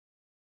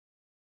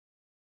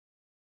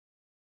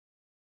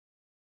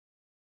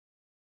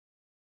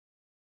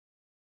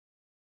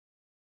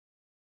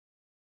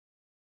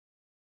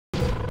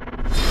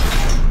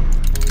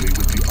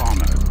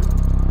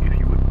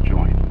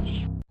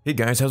Hey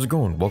guys, how's it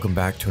going? Welcome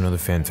back to another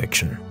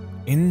fanfiction.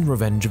 In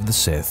Revenge of the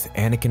Sith,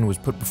 Anakin was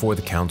put before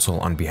the Council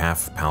on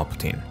behalf of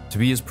Palpatine, to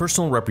be his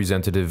personal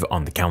representative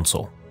on the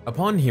Council.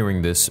 Upon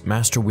hearing this,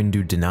 Master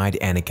Windu denied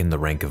Anakin the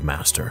rank of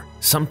Master,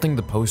 something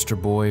the poster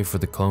boy for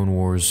the Clone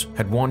Wars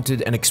had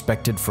wanted and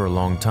expected for a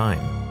long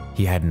time.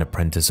 He had an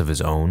apprentice of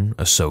his own,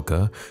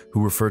 Ahsoka,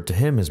 who referred to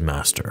him as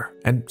Master,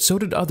 and so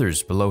did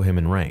others below him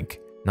in rank.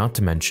 Not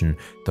to mention,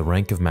 the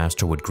rank of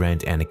Master would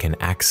grant Anakin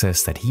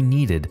access that he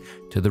needed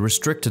to the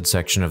restricted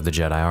section of the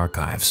Jedi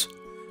archives,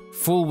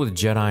 full with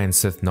Jedi and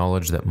Sith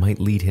knowledge that might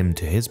lead him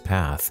to his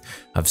path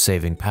of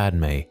saving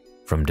Padme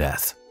from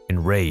death.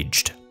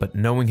 Enraged, but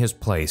knowing his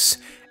place,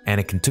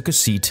 Anakin took a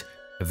seat,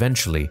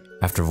 eventually,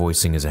 after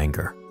voicing his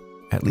anger.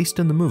 At least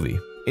in the movie.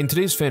 In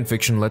today's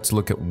fanfiction, let's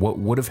look at what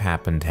would have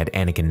happened had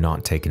Anakin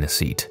not taken a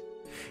seat.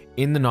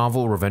 In the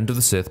novel Revenge of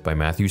the Sith by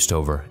Matthew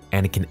Stover,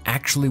 Anakin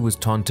actually was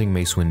taunting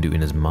Mace Windu in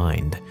his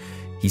mind.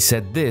 He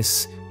said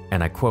this,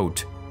 and I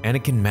quote,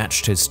 "Anakin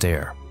matched his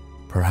stare.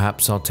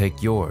 Perhaps I'll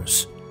take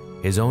yours."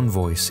 His own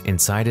voice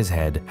inside his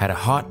head had a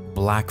hot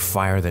black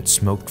fire that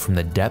smoked from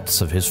the depths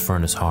of his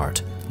furnace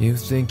heart. "You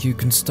think you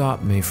can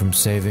stop me from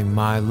saving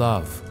my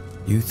love?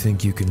 You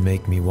think you can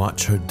make me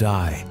watch her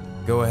die?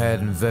 Go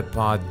ahead and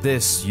vipod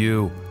this,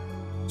 you."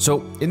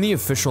 So, in the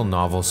official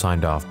novel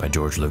signed off by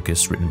George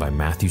Lucas, written by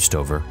Matthew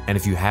Stover, and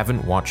if you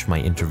haven't watched my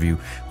interview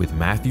with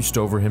Matthew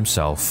Stover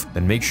himself,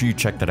 then make sure you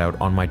check that out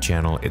on my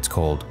channel. It's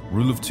called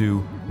Rule of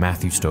Two,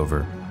 Matthew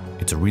Stover.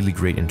 It's a really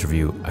great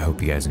interview. I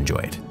hope you guys enjoy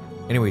it.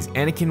 Anyways,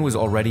 Anakin was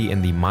already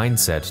in the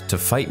mindset to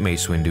fight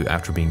Mace Windu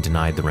after being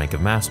denied the rank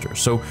of Master.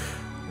 So,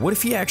 what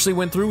if he actually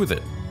went through with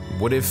it?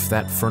 What if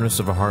that furnace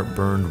of a heart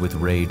burned with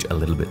rage a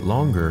little bit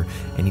longer,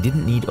 and he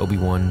didn't need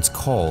Obi-Wan's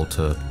call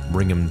to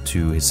bring him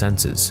to his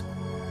senses?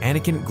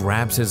 Anakin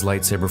grabs his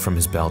lightsaber from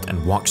his belt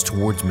and walks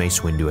towards Mace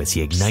Windu as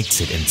he ignites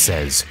it and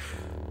says,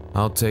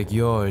 "I'll take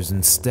yours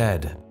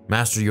instead."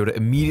 Master Yoda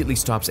immediately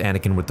stops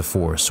Anakin with the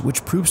Force,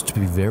 which proves to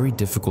be very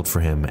difficult for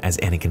him as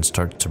Anakin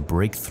starts to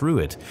break through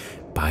it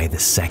by the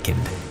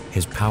second,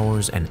 his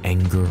powers and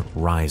anger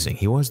rising.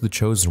 He was the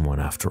chosen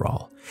one after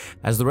all.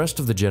 As the rest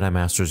of the Jedi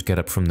Masters get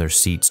up from their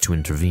seats to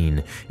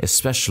intervene,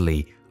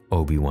 especially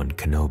Obi-Wan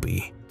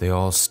Kenobi, they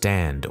all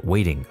stand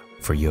waiting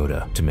for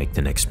Yoda to make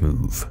the next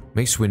move.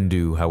 Mace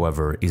Windu,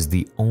 however, is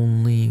the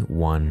only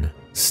one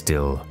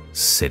still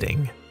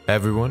sitting.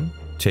 "Everyone,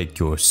 take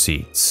your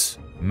seats.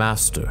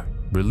 Master,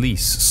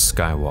 release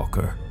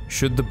Skywalker.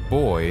 Should the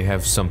boy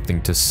have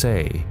something to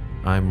say,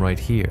 I'm right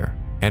here."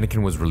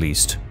 Anakin was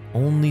released.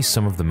 Only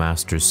some of the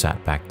Masters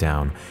sat back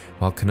down,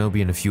 while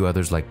Kenobi and a few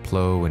others like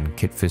Plo and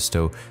Kit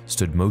Fisto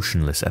stood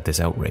motionless at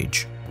this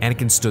outrage.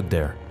 Anakin stood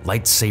there,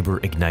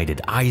 lightsaber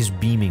ignited, eyes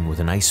beaming with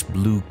an ice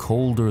blue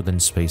colder than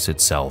space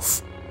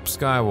itself.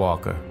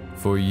 "Skywalker,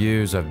 for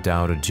years I've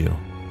doubted you.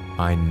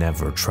 I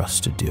never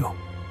trusted you.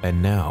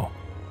 And now,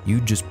 you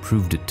just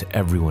proved it to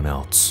everyone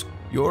else.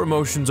 Your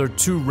emotions are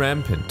too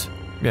rampant.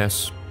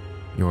 Yes,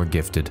 you're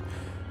gifted,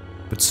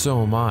 but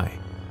so am I.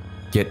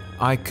 Yet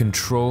I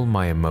control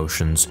my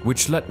emotions,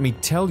 which, let me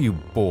tell you,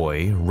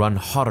 boy, run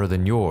hotter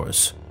than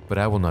yours. But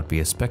I will not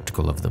be a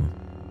spectacle of them.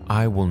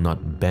 I will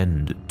not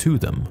bend to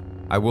them.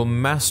 I will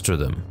master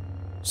them,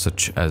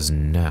 such as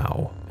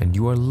now, and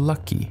you are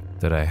lucky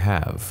that I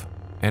have."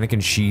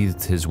 Anakin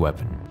sheathed his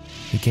weapon.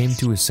 He came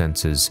to his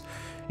senses.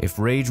 If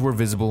rage were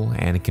visible,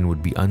 Anakin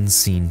would be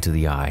unseen to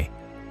the eye,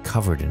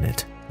 covered in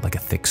it like a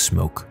thick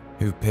smoke.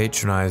 "You've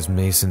patronized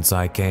me since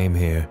I came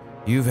here.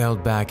 You've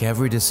held back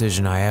every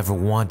decision I ever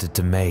wanted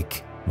to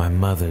make. My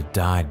mother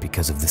died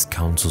because of this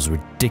council's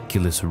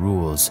ridiculous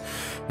rules,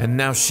 and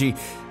now she..."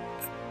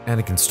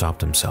 Anakin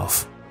stopped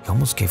himself. He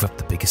almost gave up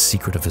the biggest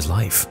secret of his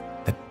life,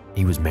 that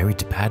he was married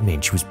to Padme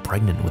and she was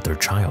pregnant with their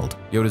child.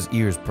 Yoda's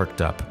ears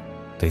perked up.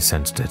 They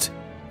sensed it.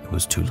 It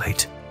was too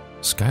late.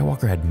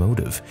 Skywalker had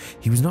motive.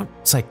 He was not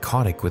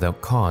psychotic without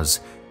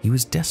cause. He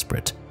was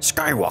desperate.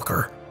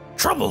 "Skywalker,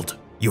 troubled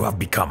you have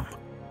become.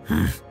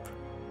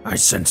 I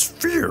sense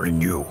fear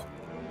in you.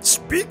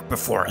 Speak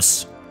before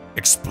us.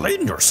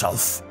 Explain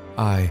yourself."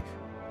 I...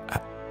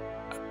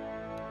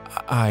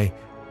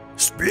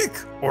 "Speak,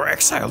 or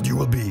exiled you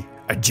will be.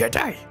 A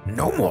Jedi,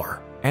 no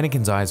more."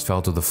 Anakin's eyes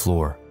fell to the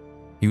floor.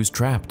 He was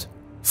trapped.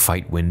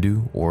 Fight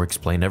Windu or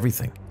explain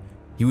everything.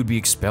 He would be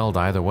expelled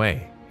either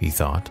way, he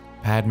thought.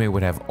 Padme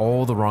would have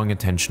all the wrong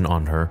attention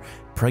on her,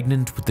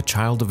 pregnant with the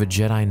child of a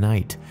Jedi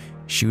Knight.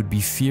 She would be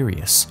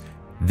furious.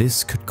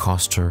 This could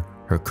cost her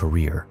her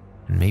career,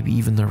 and maybe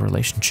even their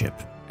relationship.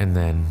 And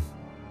then,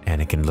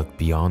 Anakin looked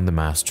beyond the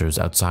Masters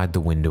outside the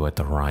window at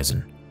the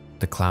horizon,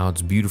 the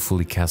clouds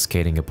beautifully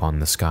cascading upon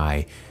the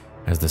sky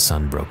as the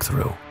sun broke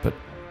through. But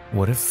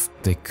what if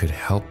they could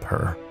help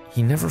her?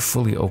 He never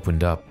fully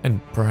opened up,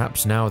 and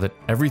perhaps now that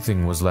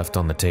everything was left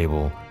on the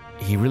table,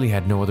 he really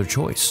had no other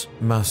choice.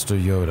 "Master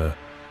Yoda,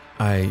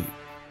 I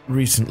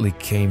recently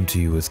came to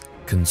you with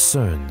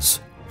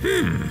concerns."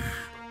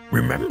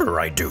 Remember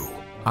I do.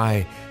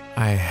 I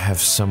have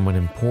someone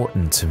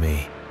important to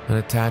me. An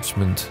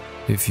attachment,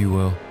 if you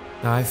will.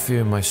 I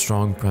fear my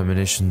strong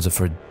premonitions of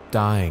her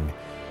dying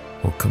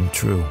will come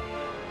true.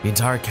 The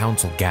entire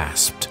council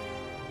gasped.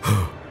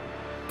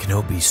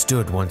 Kenobi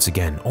stood once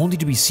again, only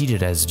to be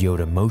seated as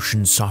Yoda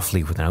motioned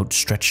softly with an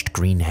outstretched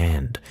green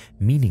hand,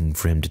 meaning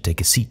for him to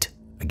take a seat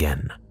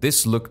again.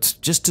 This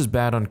looked just as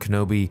bad on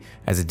Kenobi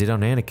as it did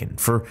on Anakin,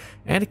 for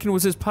Anakin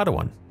was his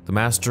Padawan. The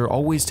master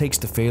always takes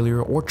the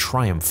failure or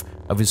triumph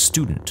of his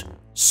student.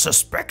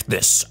 Suspect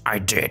this, I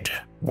did.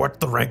 What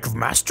the rank of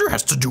master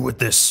has to do with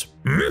this?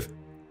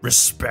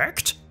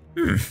 Respect?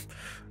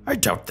 I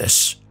doubt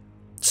this.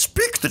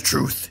 Speak the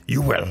truth,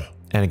 you will.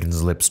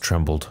 Anakin's lips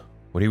trembled.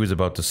 What he was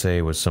about to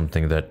say was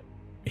something that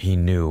he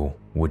knew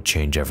would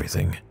change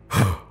everything.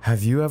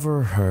 Have you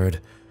ever heard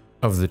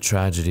of the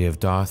tragedy of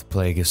Darth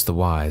Plagueis the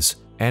Wise?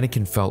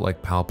 Anakin felt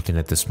like Palpatine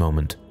at this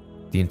moment.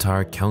 The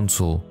entire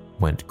council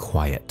went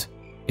quiet.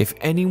 If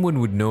anyone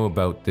would know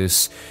about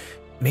this,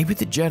 maybe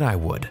the Jedi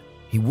would.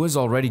 He was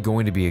already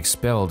going to be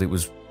expelled. It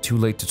was too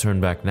late to turn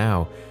back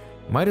now.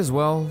 Might as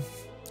well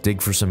dig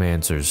for some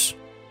answers.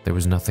 There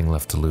was nothing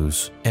left to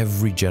lose.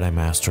 Every Jedi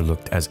Master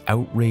looked as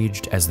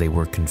outraged as they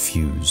were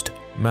confused.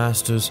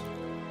 Masters,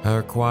 I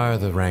require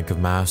the rank of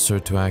Master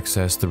to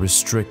access the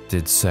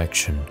restricted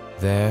section.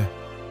 There,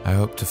 I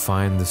hope to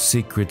find the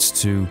secrets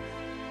to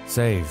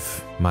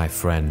save my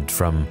friend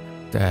from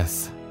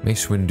death.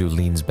 Mace Windu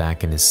leans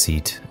back in his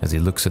seat as he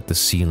looks at the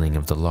ceiling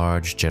of the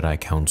large Jedi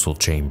Council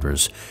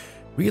chambers,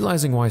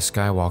 realizing why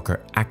Skywalker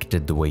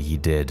acted the way he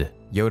did.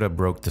 Yoda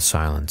broke the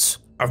silence.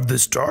 Of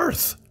this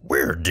Darth,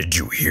 where did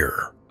you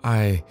hear?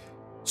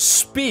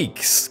 Speak,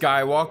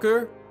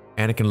 Skywalker!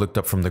 Anakin looked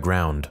up from the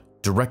ground,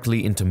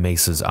 directly into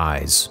Mace's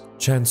eyes.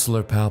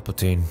 Chancellor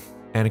Palpatine.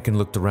 Anakin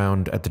looked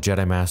around at the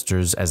Jedi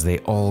Masters as they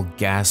all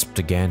gasped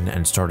again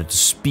and started to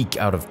speak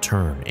out of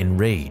turn,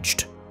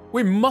 enraged.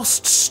 We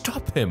must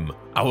stop him!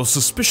 Our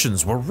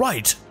suspicions were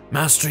right!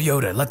 Master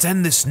Yoda, let's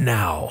end this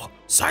now!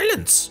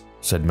 Silence,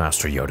 said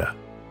Master Yoda.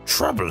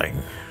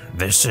 Troubling,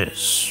 this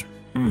is.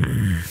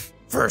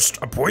 First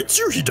appoints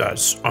you he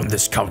does on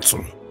this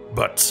council,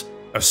 but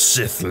a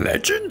Sith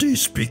legend he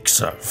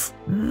speaks of.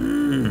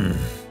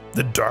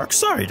 The dark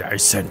side, I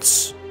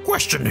sense.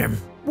 Question him,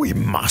 we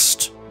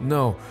must.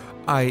 No,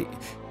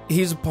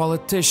 he's a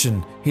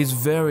politician. He's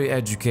very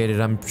educated.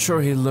 I'm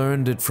sure he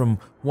learned it from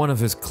one of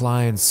his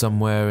clients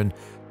somewhere in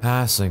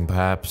passing,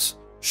 perhaps.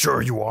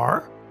 Sure you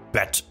are?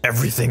 Bet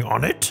everything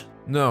on it?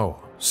 No,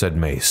 said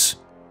Mace.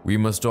 We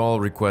must all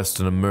request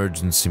an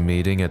emergency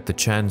meeting at the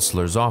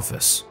Chancellor's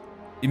office.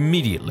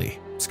 Immediately.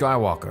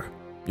 Skywalker,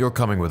 you're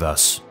coming with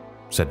us,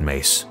 said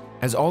Mace.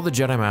 As all the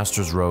Jedi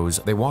Masters rose,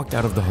 they walked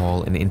out of the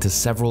hall and into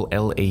several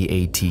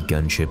LAAT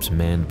gunships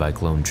manned by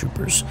clone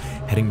troopers,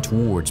 heading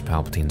towards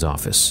Palpatine's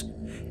office.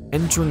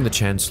 Entering the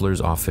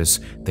Chancellor's office,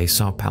 they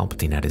saw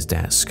Palpatine at his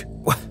desk.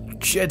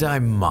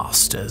 Jedi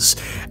Masters,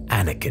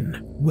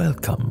 Anakin,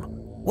 welcome.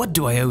 What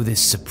do I owe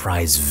this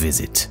surprise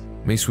visit?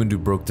 Mace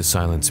Windu broke the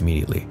silence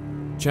immediately.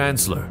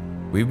 Chancellor,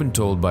 we've been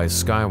told by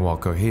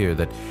Skywalker here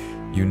that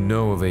you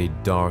know of a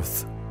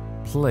Darth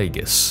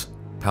Plagueis.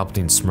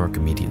 Palpatine's smirk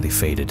immediately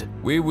faded.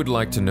 We would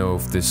like to know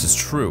if this is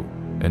true,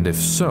 and if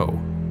so,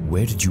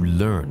 where did you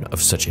learn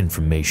of such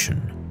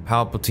information?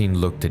 Palpatine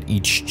looked at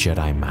each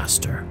Jedi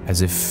Master,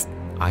 as if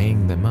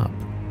eyeing them up,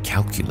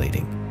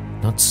 calculating,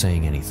 not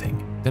saying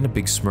anything. Then a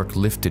big smirk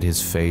lifted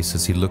his face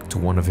as he looked to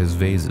one of his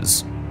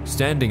vases.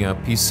 Standing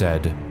up, he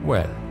said,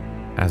 well,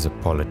 as a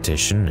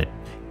politician, it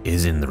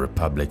is in the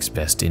Republic's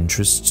best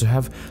interests to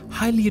have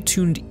highly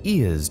attuned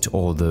ears to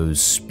all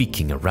those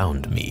speaking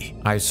around me.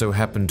 I so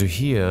happened to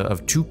hear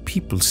of two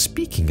people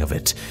speaking of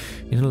it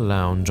in a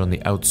lounge on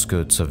the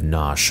outskirts of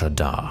Nar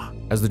Shaddaa.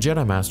 As the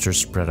Jedi Master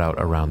spread out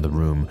around the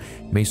room,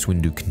 Mace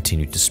Windu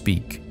continued to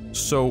speak.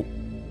 So,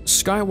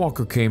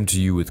 Skywalker came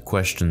to you with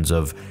questions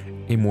of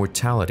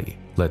immortality,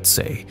 let's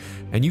say,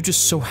 and you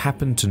just so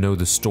happened to know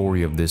the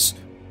story of this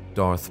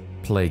Darth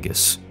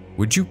Plagueis.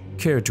 Would you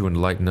care to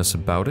enlighten us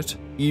about it?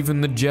 Even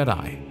the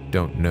Jedi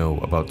don't know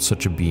about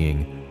such a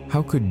being.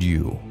 How could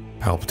you?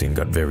 Palpatine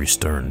got very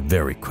stern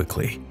very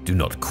quickly. Do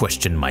not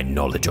question my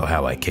knowledge or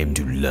how I came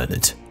to learn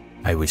it.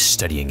 I was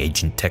studying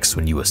ancient texts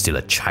when you were still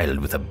a child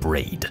with a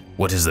braid.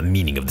 What is the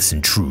meaning of this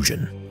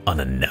intrusion?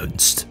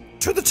 Unannounced.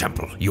 To the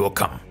temple you will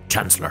come,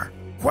 Chancellor.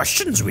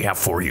 Questions we have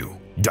for you.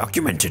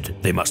 Documented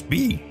they must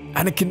be.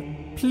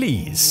 Anakin,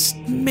 please,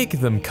 make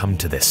them come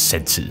to their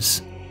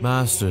senses.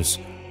 Masters,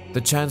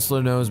 the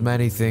Chancellor knows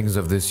many things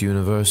of this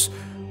universe.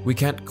 We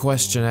can't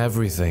question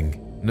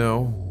everything.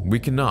 No, we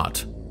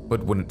cannot.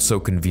 But when it so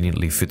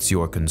conveniently fits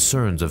your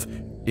concerns of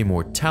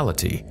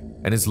immortality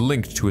and is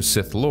linked to a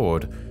Sith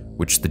Lord,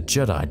 which the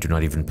Jedi do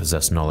not even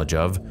possess knowledge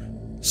of,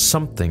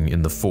 something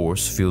in the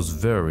Force feels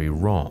very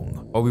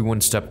wrong. Obi-Wan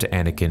stepped to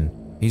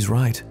Anakin. He's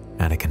right,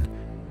 Anakin.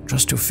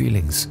 Trust your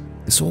feelings.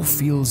 This all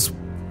feels,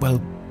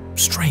 well,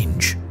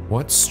 strange.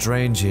 What's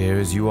strange here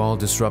is you all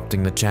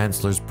disrupting the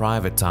Chancellor's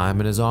private time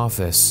in his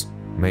office.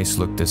 Mace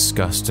looked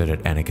disgusted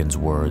at Anakin's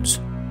words.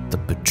 The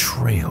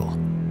betrayal.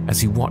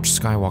 As he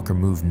watched Skywalker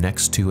move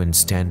next to and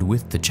stand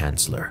with the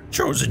Chancellor.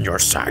 Chosen your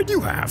side you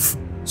have,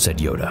 said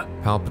Yoda.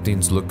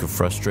 Palpatine's look of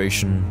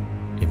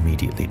frustration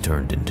immediately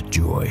turned into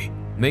joy.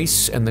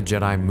 Mace and the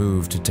Jedi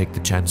moved to take the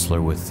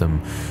Chancellor with them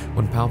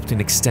when Palpatine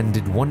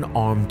extended one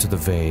arm to the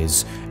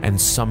vase and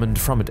summoned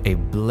from it a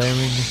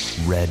blaring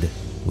red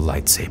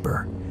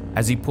lightsaber.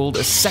 As he pulled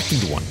a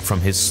second one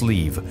from his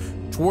sleeve,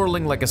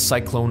 twirling like a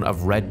cyclone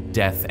of red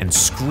death and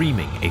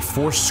screaming a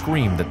forced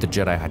scream that the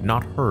Jedi had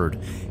not heard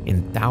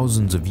in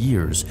thousands of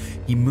years,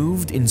 he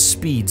moved in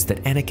speeds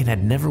that Anakin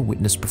had never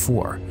witnessed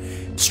before,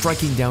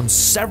 striking down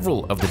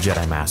several of the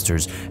Jedi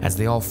Masters as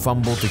they all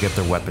fumbled to get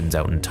their weapons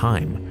out in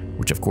time,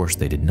 which of course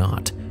they did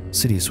not.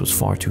 Sidious was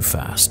far too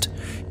fast.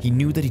 He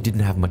knew that he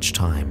didn't have much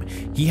time.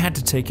 He had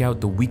to take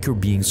out the weaker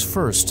beings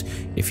first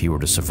if he were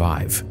to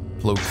survive.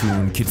 Plo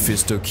Koon, Kit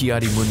Fisto,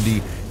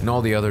 Ki-Adi-Mundi, and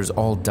all the others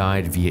all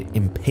died via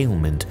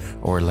impalement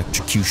or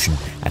electrocution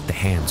at the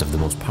hands of the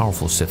most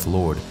powerful Sith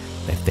Lord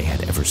that they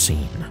had ever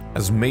seen.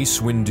 As Mace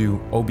Windu,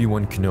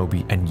 Obi-Wan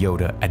Kenobi, and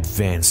Yoda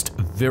advanced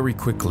very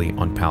quickly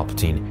on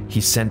Palpatine,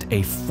 he sent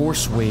a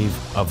force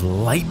wave of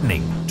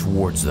lightning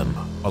towards them,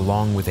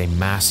 along with a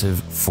massive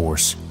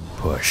force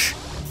push.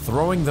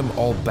 Throwing them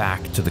all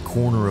back to the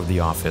corner of the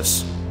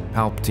office,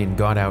 Palpatine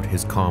got out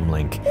his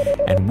comlink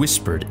and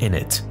whispered in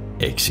it,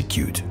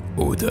 "Execute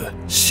Order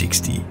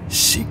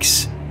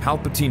 66.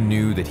 Palpatine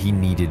knew that he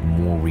needed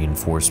more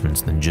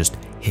reinforcements than just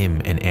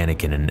him and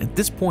Anakin, and at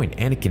this point,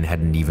 Anakin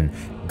hadn't even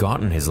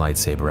gotten his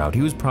lightsaber out.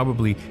 He was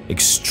probably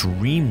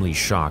extremely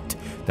shocked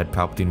that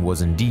Palpatine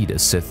was indeed a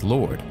Sith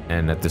Lord,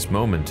 and at this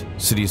moment,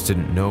 Sidious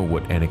didn't know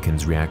what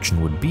Anakin's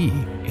reaction would be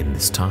in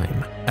this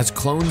time. As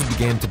clones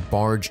began to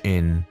barge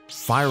in,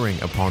 firing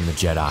upon the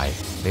Jedi,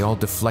 they all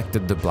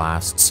deflected the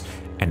blasts,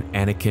 and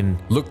Anakin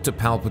looked to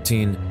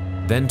Palpatine,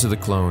 then to the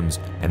clones,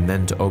 and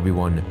then to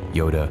Obi-Wan,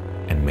 Yoda,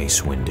 and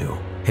Mace Windu,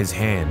 his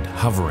hand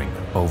hovering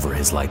over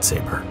his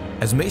lightsaber.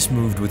 As Mace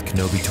moved with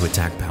Kenobi to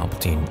attack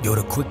Palpatine,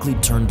 Yoda quickly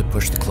turned to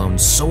push the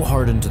clones so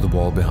hard into the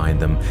wall behind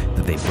them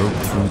that they broke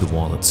through the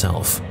wall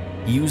itself.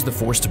 He used the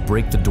Force to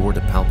break the door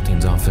to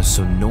Palpatine's office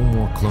so no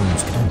more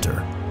clones could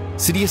enter.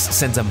 Sidious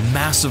sends a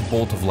massive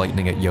bolt of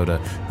lightning at Yoda,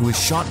 who is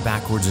shot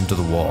backwards into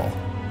the wall.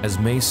 As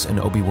Mace and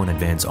Obi-Wan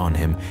advance on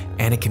him,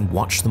 Anakin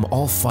watched them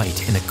all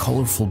fight in a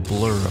colorful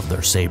blur of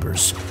their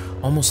sabers,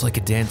 almost like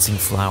a dancing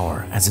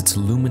flower as its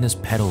luminous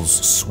petals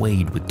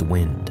swayed with the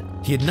wind.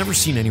 He had never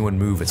seen anyone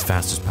move as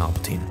fast as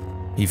Palpatine.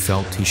 He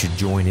felt he should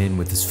join in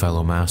with his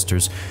fellow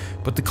masters,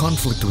 but the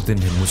conflict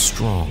within him was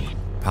strong.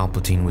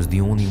 Palpatine was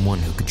the only one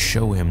who could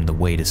show him the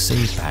way to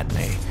save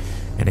Padme,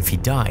 and if he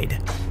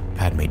died,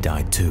 Padme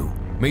died too.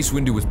 Mace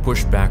Windu was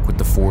pushed back with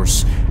the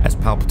Force as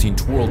Palpatine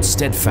twirled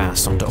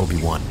steadfast onto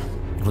Obi-Wan.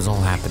 It was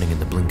all happening in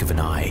the blink of an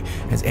eye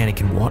as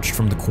Anakin watched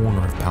from the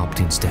corner of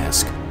Palpatine's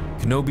desk.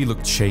 Kenobi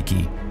looked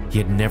shaky. He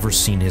had never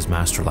seen his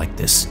master like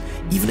this.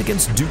 Even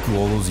against Dooku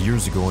all those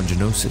years ago in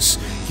Geonosis,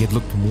 he had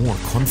looked more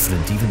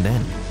confident even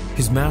then.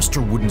 His master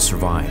wouldn't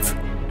survive,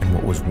 and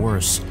what was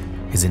worse,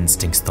 his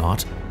instincts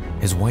thought,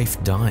 his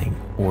wife dying,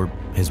 or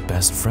his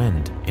best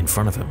friend in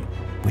front of him.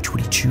 Which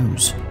would he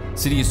choose?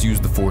 Sidious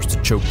used the Force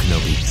to choke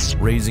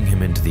Kenobi, raising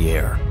him into the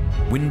air.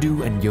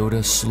 Windu and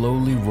Yoda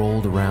slowly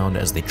rolled around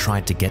as they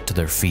tried to get to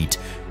their feet,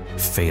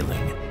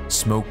 failing,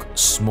 smoke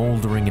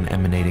smoldering and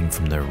emanating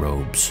from their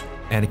robes.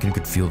 Anakin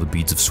could feel the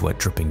beads of sweat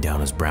dripping down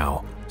his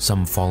brow,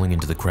 some falling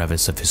into the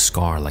crevice of his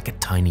scar like a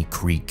tiny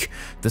creek,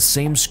 the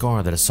same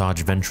scar that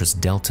Asajj Ventress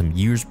dealt him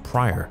years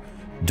prior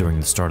during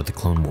the start of the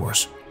Clone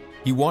Wars.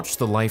 He watched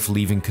the life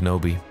leaving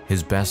Kenobi,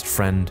 his best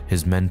friend,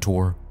 his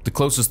mentor, the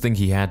closest thing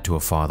he had to a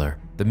father,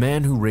 the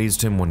man who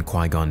raised him when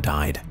Qui-Gon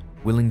died,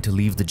 willing to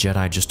leave the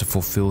Jedi just to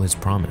fulfill his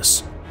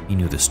promise. He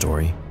knew the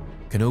story.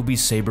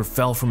 Kenobi's saber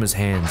fell from his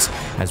hands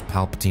as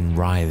Palpatine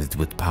writhed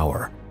with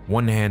power,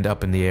 one hand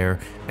up in the air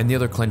and the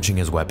other clenching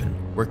his weapon.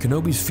 Where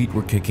Kenobi's feet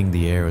were kicking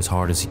the air as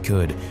hard as he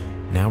could,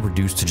 now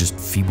reduced to just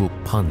feeble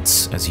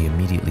punts as he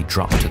immediately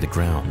dropped to the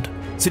ground.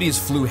 Sidious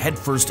flew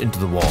headfirst into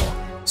the wall.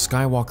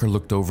 Skywalker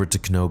looked over to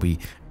Kenobi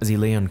as he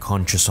lay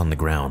unconscious on the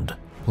ground.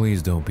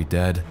 "Please don't be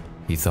dead,"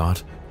 he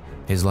thought.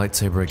 His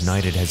lightsaber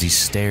ignited as he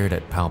stared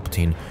at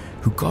Palpatine,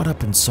 who got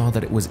up and saw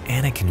that it was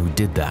Anakin who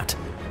did that.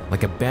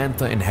 Like a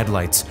bantha in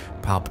headlights,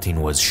 Palpatine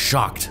was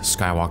shocked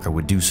Skywalker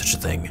would do such a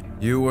thing.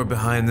 "You were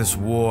behind this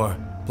war,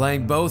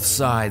 playing both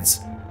sides.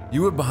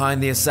 You were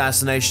behind the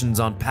assassinations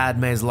on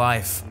Padme's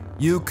life.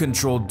 You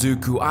controlled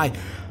Dooku.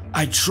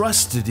 I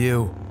trusted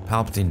you."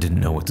 Palpatine didn't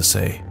know what to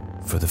say.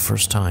 For the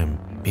first time,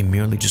 he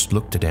merely just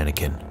looked at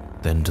Anakin,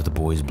 then to the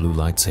boy's blue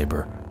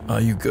lightsaber.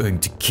 "Are you going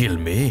to kill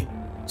me?"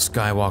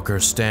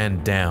 "Skywalker,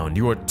 stand down.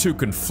 You are too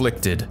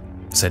conflicted,"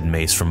 said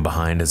Mace from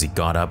behind as he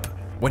got up,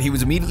 when he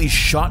was immediately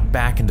shot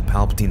back into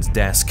Palpatine's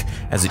desk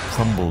as it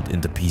crumbled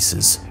into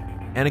pieces.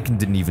 Anakin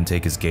didn't even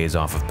take his gaze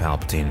off of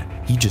Palpatine.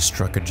 He just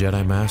struck a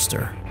Jedi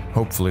Master.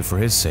 Hopefully for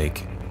his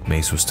sake,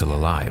 Mace was still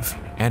alive.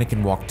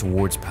 Anakin walked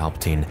towards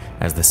Palpatine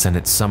as the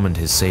Senate summoned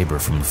his saber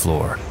from the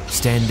floor.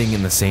 Standing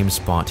in the same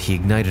spot, he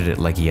ignited it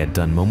like he had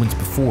done moments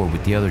before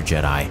with the other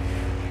Jedi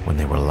when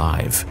they were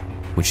alive,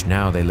 which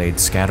now they laid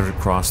scattered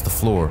across the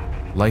floor,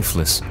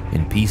 lifeless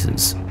in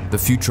pieces. The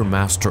future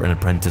master and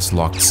apprentice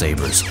locked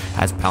sabers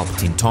as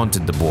Palpatine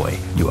taunted the boy.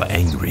 "You are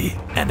angry,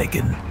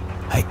 Anakin.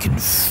 I can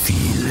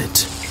feel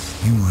it.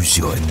 Use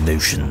your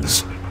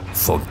emotions.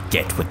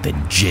 Forget what the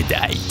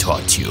Jedi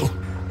taught you.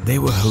 They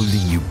were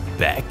holding you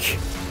back.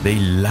 They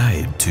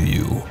lied to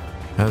you.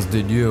 As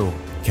did you,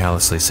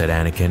 callously said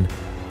Anakin.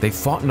 They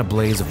fought in a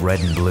blaze of red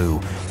and blue.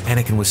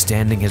 Anakin was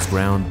standing his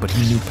ground, but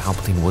he knew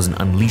Palpatine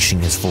wasn't unleashing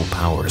his full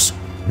powers.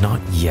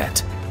 Not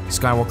yet.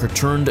 Skywalker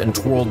turned and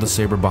twirled the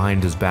saber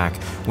behind his back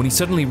when he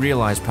suddenly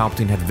realized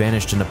Palpatine had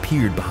vanished and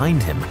appeared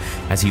behind him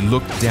as he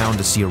looked down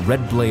to see a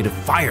red blade of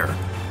fire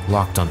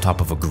locked on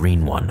top of a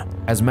green one,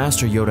 as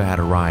Master Yoda had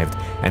arrived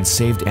and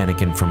saved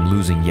Anakin from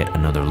losing yet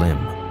another limb.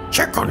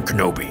 Check on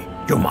Kenobi.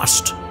 You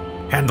must.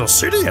 Handle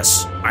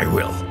Sidious. I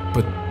will.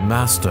 But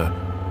Master...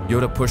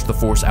 Yoda pushed the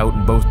Force out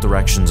in both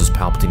directions as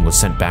Palpatine was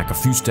sent back a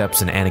few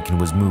steps and Anakin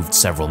was moved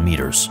several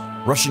meters.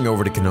 Rushing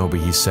over to Kenobi,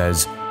 he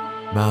says,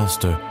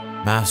 Master,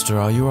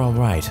 are you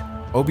alright?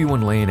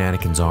 Obi-Wan lay in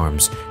Anakin's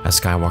arms as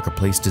Skywalker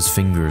placed his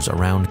fingers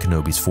around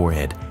Kenobi's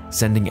forehead,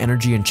 sending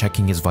energy and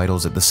checking his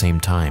vitals at the same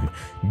time,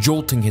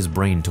 jolting his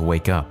brain to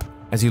wake up.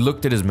 As he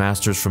looked at his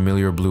master's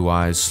familiar blue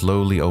eyes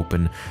slowly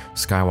open,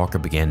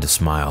 Skywalker began to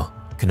smile.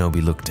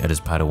 Kenobi looked at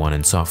his Padawan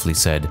and softly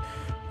said,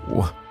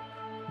 What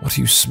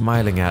are you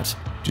smiling at?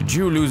 Did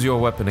you lose your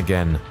weapon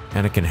again?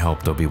 Anakin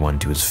helped Obi-Wan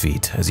to his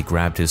feet as he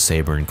grabbed his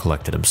saber and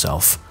collected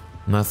himself.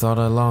 I thought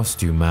I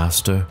lost you,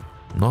 Master.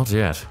 Not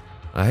yet.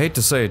 I hate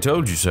to say I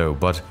told you so,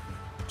 but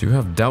do you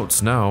have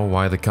doubts now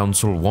why the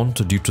Council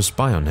wanted you to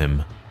spy on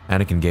him?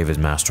 Anakin gave his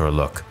master a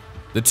look.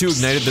 The two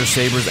ignited their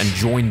sabers and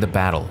joined the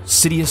battle.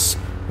 Sidious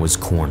was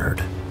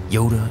cornered.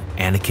 Yoda,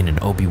 Anakin,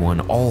 and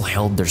Obi-Wan all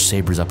held their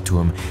sabers up to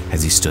him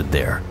as he stood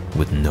there,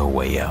 with no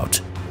way out.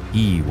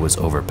 He was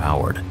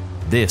overpowered.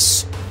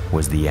 This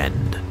was the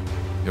end.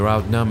 You're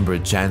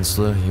outnumbered,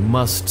 Chancellor. You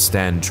must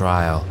stand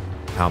trial.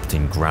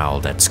 Palpatine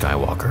growled at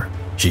Skywalker.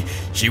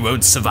 She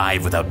won't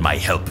survive without my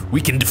help.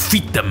 We can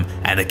defeat them,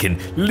 Anakin.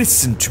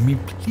 Listen to me,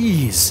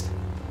 please.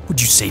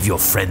 Would you save your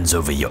friends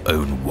over your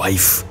own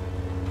wife?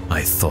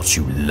 I thought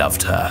you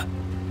loved her.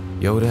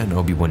 Yoda and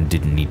Obi-Wan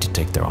didn't need to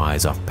take their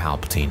eyes off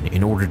Palpatine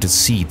in order to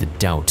see the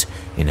doubt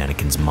in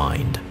Anakin's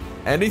mind.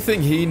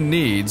 Anything he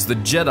needs, the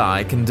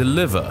Jedi can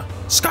deliver.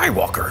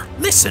 Skywalker,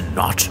 listen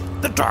not.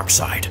 The dark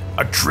side.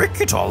 A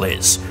trick it all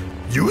is.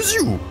 Use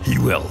you, he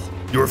will.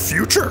 Your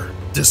future.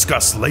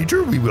 Discuss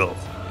later, we will.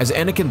 As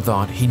Anakin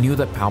thought, he knew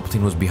that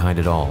Palpatine was behind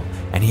it all,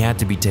 and he had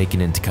to be taken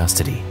into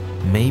custody.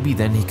 Maybe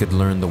then he could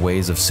learn the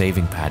ways of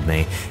saving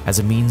Padme as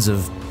a means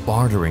of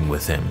bartering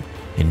with him.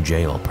 In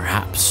jail,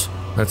 perhaps.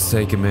 Let's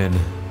take him in,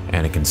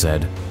 Anakin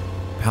said.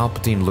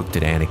 Palpatine looked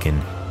at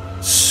Anakin.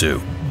 So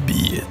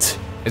be it.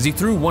 As he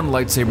threw one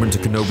lightsaber into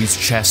Kenobi's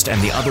chest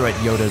and the other at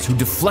Yoda's, who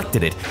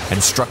deflected it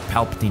and struck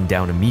Palpatine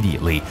down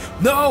immediately.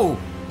 No!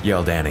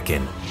 Yelled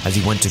Anakin, as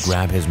he went to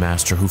grab his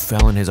master, who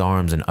fell in his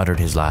arms and uttered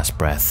his last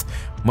breath,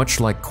 much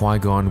like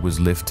Qui-Gon was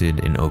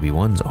lifted in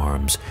Obi-Wan's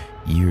arms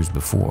years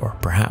before,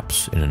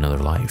 perhaps in another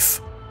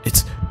life.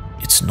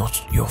 It's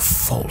not your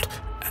fault,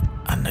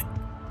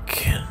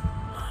 Anakin.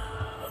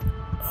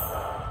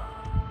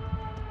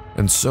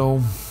 And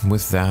so,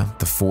 with that,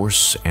 the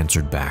Force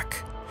answered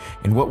back.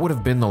 In what would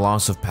have been the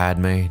loss of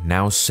Padme,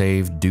 now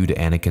saved due to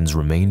Anakin's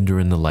remainder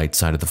in the light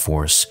side of the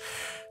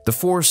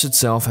Force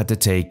itself had to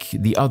take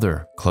the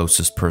other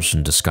closest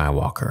person to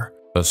Skywalker.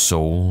 A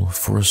soul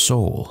for a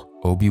soul,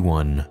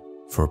 Obi-Wan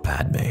for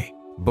Padme.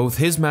 Both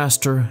his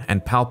master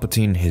and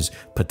Palpatine, his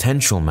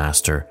potential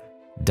master,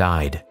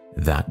 died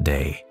that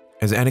day.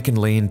 As Anakin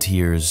lay in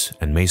tears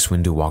and Mace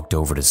Windu walked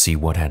over to see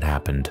what had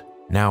happened,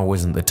 now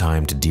wasn't the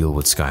time to deal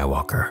with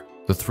Skywalker.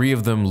 The three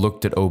of them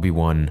looked at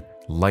Obi-Wan,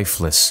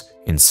 lifeless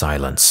in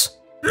silence.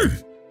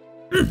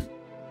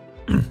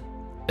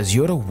 As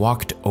Yoda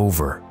walked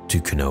over to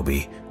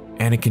Kenobi,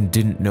 Anakin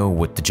didn't know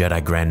what the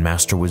Jedi Grand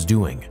Master was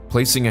doing.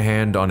 Placing a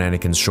hand on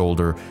Anakin's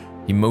shoulder,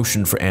 he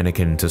motioned for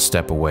Anakin to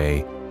step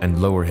away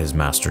and lower his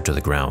master to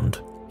the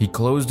ground. He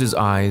closed his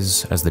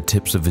eyes as the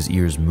tips of his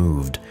ears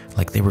moved,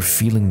 like they were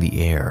feeling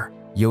the air.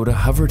 Yoda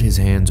hovered his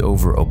hands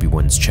over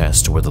Obi-Wan's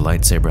chest where the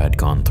lightsaber had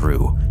gone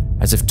through,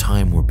 as if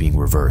time were being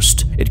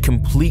reversed. It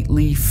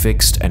completely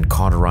fixed and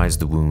cauterized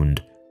the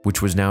wound,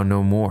 which was now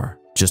no more,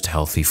 just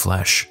healthy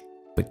flesh.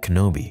 But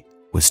Kenobi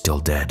was still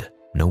dead.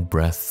 No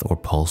breath or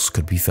pulse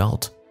could be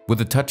felt.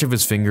 With a touch of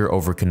his finger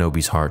over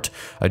Kenobi's heart,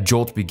 a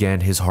jolt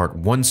began his heart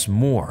once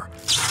more,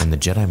 and the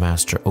Jedi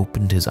Master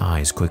opened his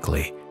eyes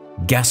quickly,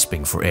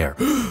 gasping for air.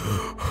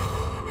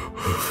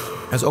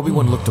 As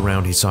Obi-Wan looked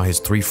around, he saw his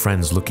three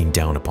friends looking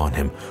down upon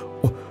him.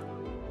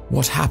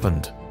 What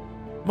happened?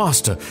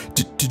 Master,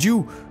 did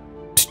you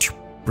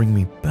bring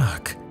me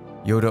back?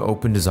 Yoda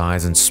opened his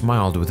eyes and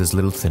smiled with his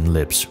little thin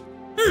lips.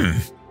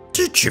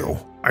 Did you?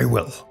 I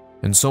will.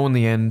 And so in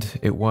the end,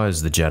 it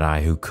was the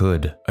Jedi who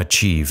could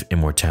achieve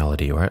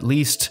immortality, or at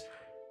least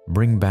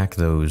bring back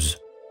those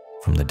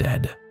from the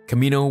dead.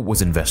 Kamino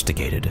was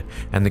investigated,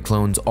 and the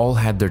clones all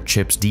had their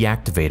chips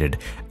deactivated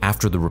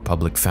after the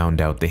Republic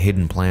found out the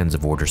hidden plans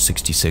of Order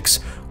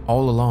 66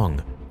 all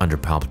along under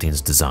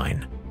Palpatine's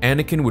design.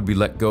 Anakin would be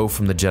let go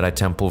from the Jedi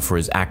Temple for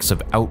his acts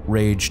of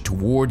outrage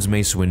towards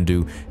Mace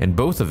Windu. In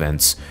both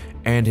events,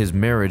 and his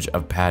marriage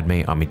of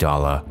Padme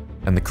Amidala,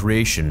 and the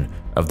creation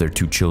of their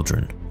 2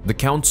 children. The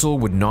Council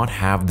would not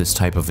have this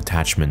type of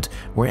attachment,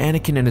 where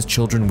Anakin and his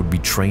children would be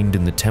trained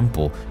in the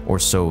temple, or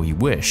so he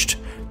wished.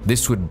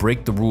 This would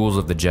break the rules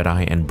of the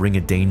Jedi and bring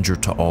a danger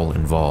to all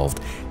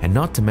involved, and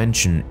not to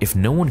mention, if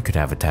no one could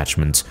have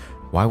attachments,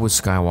 why was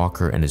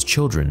Skywalker and his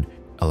children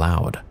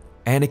allowed?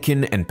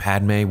 Anakin and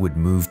Padme would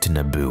move to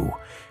Naboo.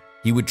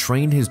 He would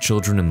train his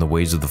children in the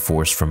ways of the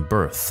Force from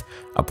birth,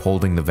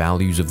 upholding the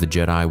values of the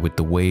Jedi with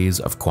the ways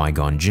of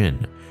Qui-Gon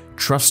Jinn,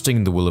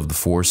 trusting the will of the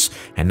Force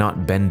and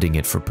not bending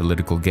it for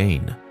political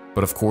gain,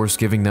 but of course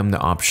giving them the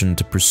option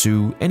to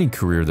pursue any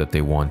career that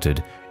they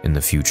wanted in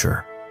the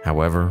future.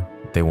 However,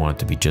 they wanted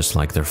to be just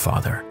like their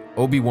father.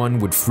 Obi-Wan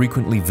would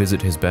frequently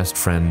visit his best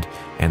friend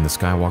and the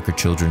Skywalker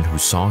children who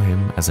saw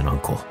him as an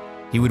uncle.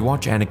 He would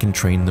watch Anakin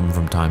train them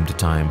from time to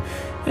time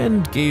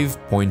and gave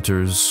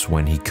pointers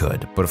when he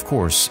could, but of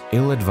course,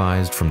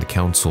 ill-advised from the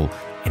Council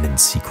and in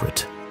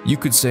secret. You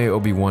could say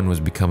Obi-Wan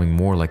was becoming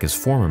more like his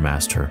former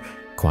master,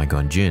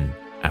 Qui-Gon Jinn,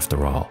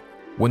 after all.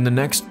 When the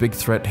next big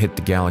threat hit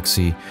the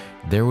galaxy,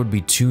 there would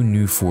be 2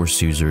 new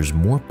Force users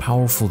more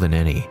powerful than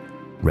any,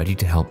 ready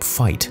to help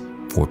fight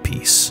for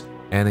peace.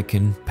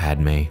 Anakin,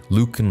 Padme,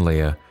 Luke, and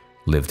Leia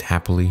lived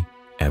happily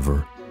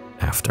ever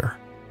after.